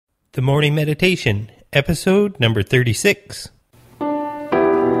The Morning Meditation, episode number 36. This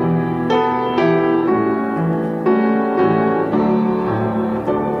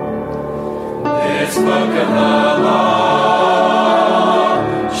book of the law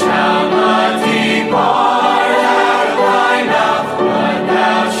shall not depart out of thy mouth, but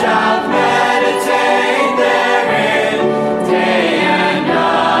thou shalt meditate therein day and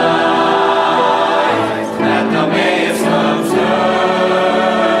night, that thou mayest observe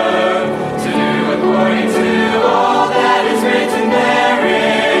to do according to all that is written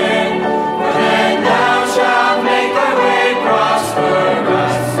therein. For then thou shalt make thy way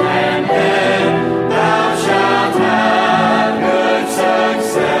prosperous, and then thou shalt have good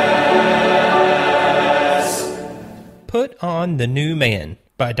success. Put on the New Man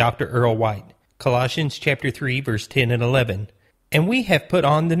by Dr. Earl White. Colossians chapter 3, verse 10 and 11. And we have put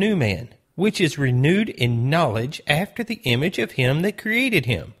on the new man, which is renewed in knowledge after the image of him that created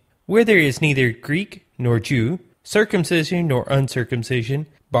him, where there is neither Greek nor Jew, circumcision nor uncircumcision,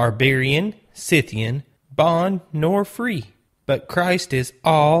 barbarian, Scythian, bond nor free, but Christ is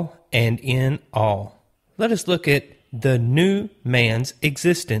all and in all. Let us look at the new man's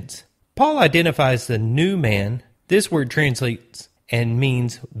existence. Paul identifies the new man. This word translates and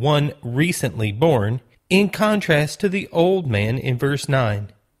means one recently born, in contrast to the old man in verse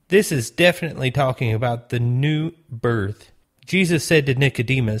 9. This is definitely talking about the new birth. Jesus said to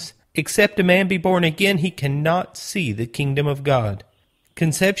Nicodemus, "Except a man be born again, he cannot see the kingdom of God."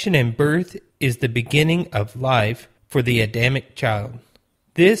 Conception and birth is the beginning of life for the Adamic child.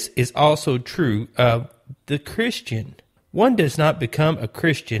 This is also true of the Christian. One does not become a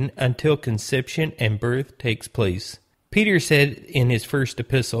Christian until conception and birth takes place. Peter said in his first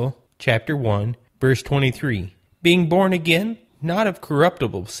epistle, chapter 1, verse 23, "Being born again, not of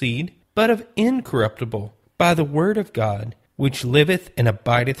corruptible seed, but of incorruptible, by the word of God, which liveth and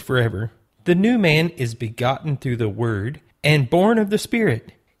abideth forever." The new man is begotten through the word and born of the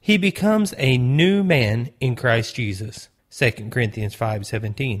Spirit. He becomes a new man in Christ Jesus. 2 Corinthians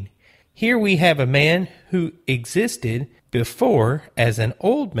 5:17. Here we have a man who existed before as an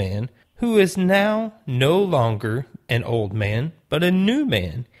old man, who is now no longer an old man, but a new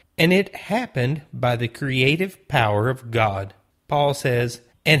man, and it happened by the creative power of God. Paul says,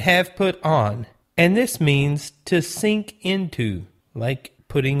 "and have put on," and this means to sink into, like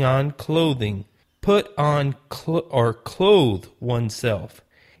putting on clothing, put on or clothe oneself.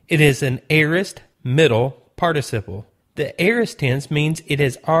 It is an aorist middle participle. The aorist tense means it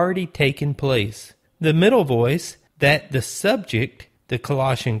has already taken place. The middle voice, that the subject, the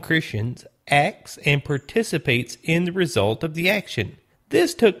Colossian Christians, acts and participates in the result of the action.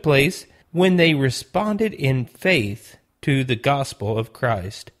 This took place when they responded in faith to the gospel of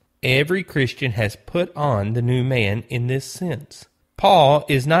Christ. Every Christian has put on the new man in this sense. Paul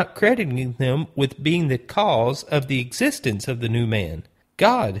is not crediting them with being the cause of the existence of the new man.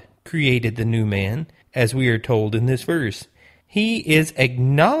 God created the new man, as we are told in this verse. He is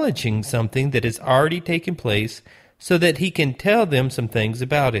acknowledging something that has already taken place so that he can tell them some things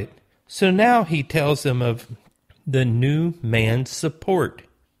about it. So now he tells them of the new man's support.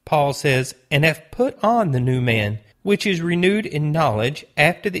 Paul says, "and have put on the new man, which is renewed in knowledge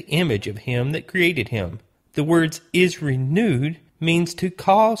after the image of him that created him." The words "is renewed" means to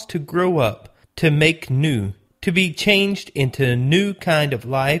cause to grow up, to make new, to be changed into a new kind of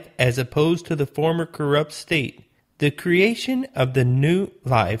life as opposed to the former corrupt state. The creation of the new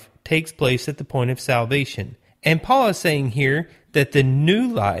life takes place at the point of salvation. And Paul is saying here that the new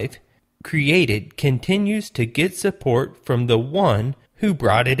life created continues to get support from the one who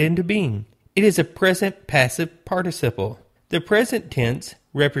brought it into being. It is a present passive participle. The present tense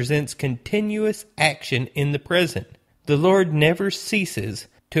represents continuous action in the present. The Lord never ceases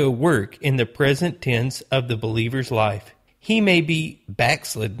to work in the present tense of the believer's life. He may be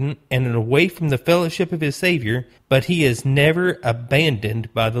backslidden and away from the fellowship of his Savior, but he is never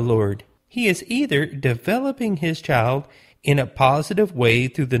abandoned by the Lord. He is either developing his child in a positive way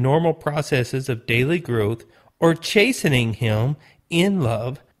through the normal processes of daily growth, or chastening him in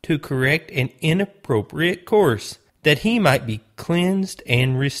love to correct an inappropriate course, that he might be cleansed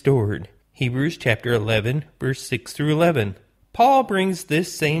and restored. Hebrews chapter 11, verse 6 through 11. Paul brings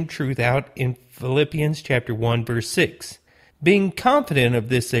this same truth out in Philippians chapter 1, verse 6. "Being confident of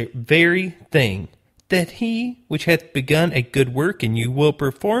this very thing, that he which hath begun a good work in you will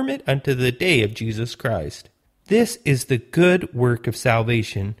perform it unto the day of Jesus Christ." This is the good work of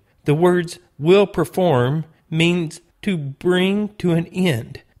salvation. The words "will perform" means to bring to an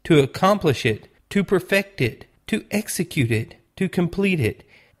end, to accomplish it, to perfect it, to execute it, to complete it.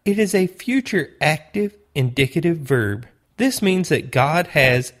 It is a future active indicative verb. This means that God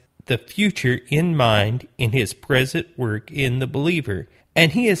has the future in mind in his present work in the believer,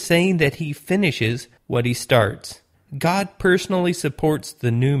 and he is saying that he finishes what he starts. God personally supports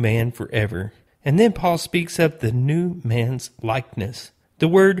the new man forever. And then Paul speaks of the new man's likeness. The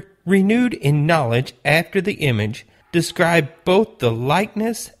word renewed in knowledge after the image describe both the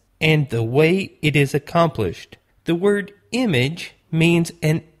likeness and the way it is accomplished. The word image means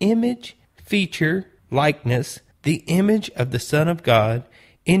an image, feature, likeness, the image of the Son of God,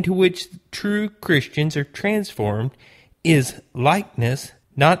 into which true Christians are transformed, is likeness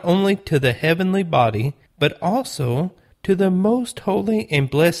not only to the heavenly body, but also to the most holy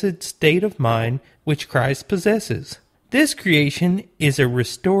and blessed state of mind which Christ possesses. This creation is a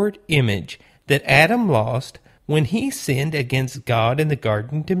restored image that Adam lost when he sinned against God in the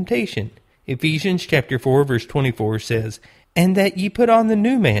garden temptation. Ephesians chapter 4 verse 24 says, "And that ye put on the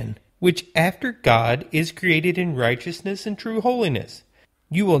new man, which after God is created in righteousness and true holiness."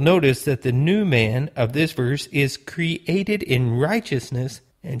 You will notice that the new man of this verse is created in righteousness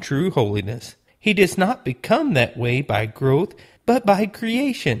and true holiness. He does not become that way by growth, but by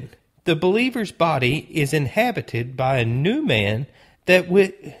creation. The believer's body is inhabited by a new man that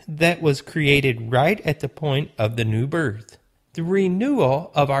was created right at the point of the new birth. The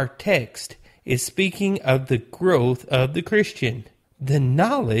renewal of our text is speaking of the growth of the Christian. The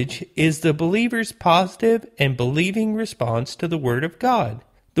knowledge is the believer's positive and believing response to the Word of God.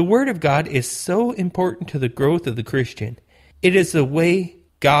 The Word of God is so important to the growth of the Christian. It is the way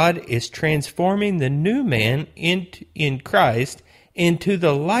God is transforming the new man in Christ into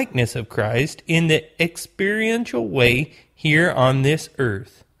the likeness of Christ in the experiential way here on this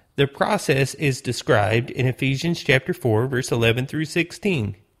earth. The process is described in Ephesians chapter 4, verse 11 through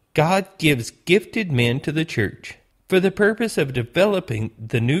 16. God gives gifted men to the church for the purpose of developing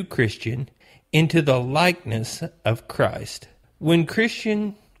the new Christian into the likeness of Christ. When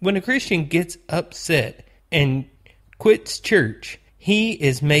a Christian gets upset and quits church, he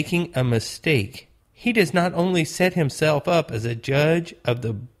is making a mistake. He does not only set himself up as a judge of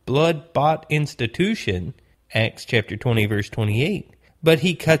the blood-bought institution, Acts chapter 20, verse 28, but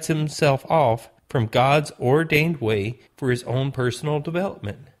he cuts himself off from God's ordained way for his own personal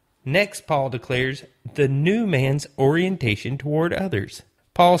development. Next, Paul declares the new man's orientation toward others.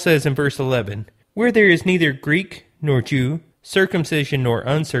 Paul says in verse 11, "Where there is neither Greek nor Jew, circumcision nor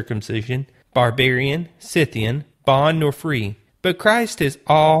uncircumcision, barbarian, Scythian, bond nor free, but Christ is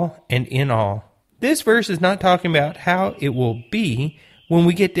all and in all." This verse is not talking about how it will be when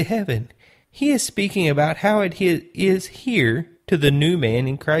we get to heaven. He is speaking about how it is here to the new man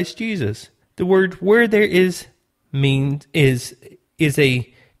in Christ Jesus. The word "where there is" is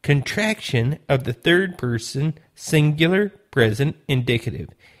a contraction of the third person singular present indicative.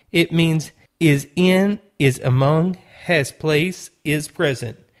 It means is in, is among, has place, is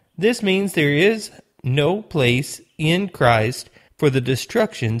present. This means there is no place in Christ for the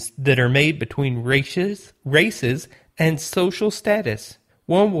destructions that are made between races, and social status.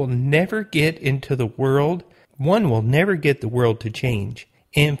 One will never get the world to change.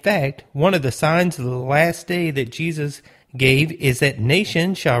 In fact, one of the signs of the last day that Jesus gave is that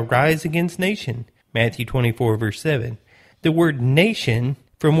nation shall rise against nation. Matthew 24, verse 7. The word nation,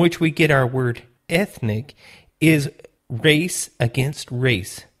 from which we get our word ethnic, is race against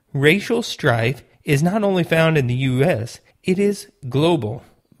race. Racial strife is not only found in the U.S., it is global.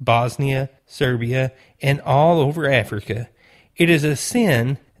 Bosnia, Serbia, and all over Africa. It is a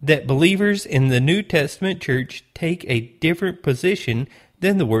sin that believers in the New Testament church take a different position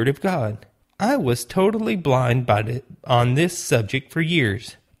than the Word of God. I was totally blind on this subject for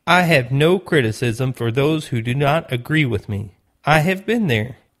years. I have no criticism for those who do not agree with me. I have been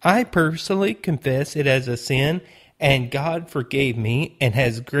there. I personally confess it as a sin, and God forgave me and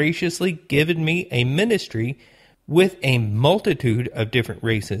has graciously given me a ministry with a multitude of different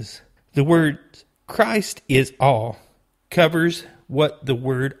races. The word Christ is all covers what the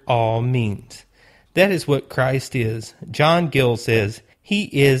word all means. That is what Christ is. John Gill says, He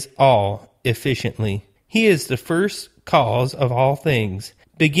is all efficiently. He is the first cause of all things,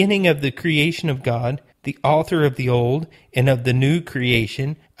 beginning of the creation of God, the author of the old and of the new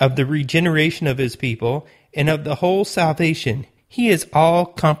creation, of the regeneration of His people, and of the whole salvation. He is all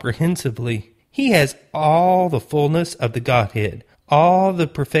comprehensively. He has all the fullness of the Godhead, all the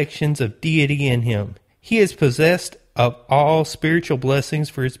perfections of deity in Him. He is possessed of all spiritual blessings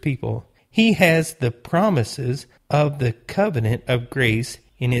for His people. He has the promises of the covenant of grace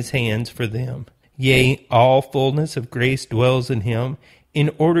in His hands for them. Yea, all fullness of grace dwells in Him, in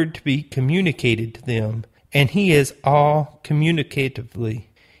order to be communicated to them, and He is all communicatively.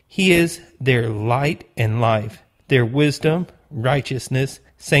 He is their light and life, their wisdom, righteousness,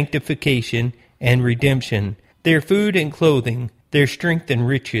 sanctification, and redemption, their food and clothing, their strength and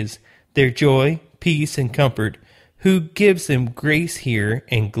riches, their joy, peace, and comfort, who gives them grace here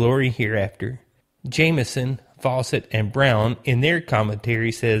and glory hereafter. Jameson, Fawcett, and Brown in their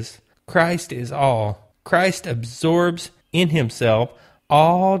commentary says, Christ is all. Christ absorbs in himself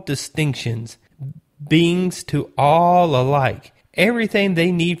all distinctions, beings to all alike, everything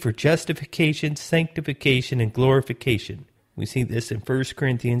they need for justification, sanctification, and glorification. We see this in 1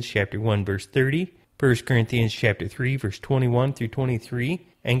 Corinthians chapter 1, verse 30, 1 Corinthians chapter 3, verse 21 through 23,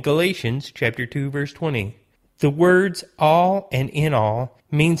 and Galatians chapter 2, verse 20. The words all and in all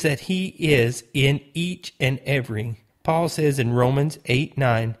means that he is in each and every. Paul says in Romans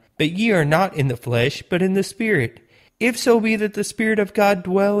 8:9, But ye are not in the flesh, but in the Spirit, if so be that the Spirit of God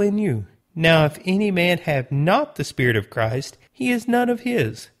dwell in you. Now if any man have not the Spirit of Christ, he is none of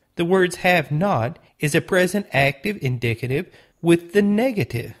his. The words have not is a present active indicative with the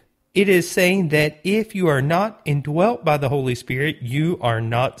negative. It is saying that if you are not indwelt by the Holy Spirit, you are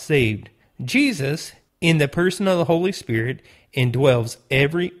not saved. Jesus, in the person of the Holy Spirit, indwells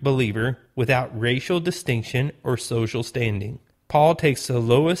every believer without racial distinction or social standing. Paul takes the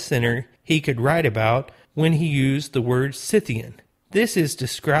lowest sinner he could write about when he used the word Scythian. This is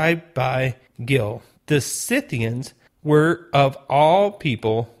described by Gill. The Scythians were of all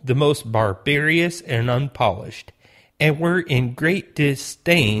people the most barbarous and unpolished, and were in great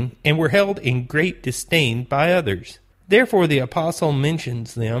disdain, and were held in great disdain by others. Therefore the apostle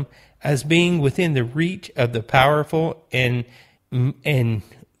mentions them as being within the reach of the powerful and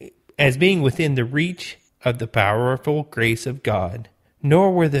as being within the reach of the powerful grace of God.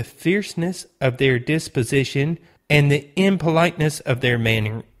 Nor were the fierceness of their disposition and the impoliteness of their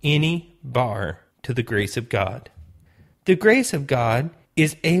manner any bar to the grace of God. The grace of God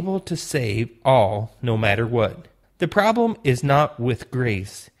is able to save all, no matter what. The problem is not with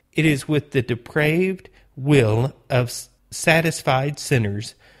grace. It is with the depraved will of satisfied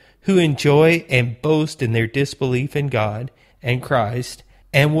sinners who enjoy and boast in their disbelief in God and Christ,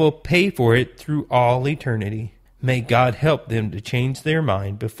 and will pay for it through all eternity. May God help them to change their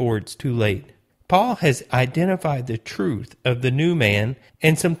mind before it's too late. Paul has identified the truth of the new man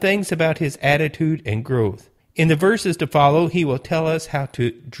and some things about his attitude and growth. In the verses to follow, he will tell us how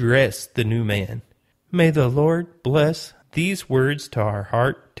to dress the new man. May the Lord bless these words to our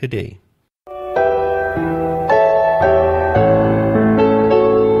heart today.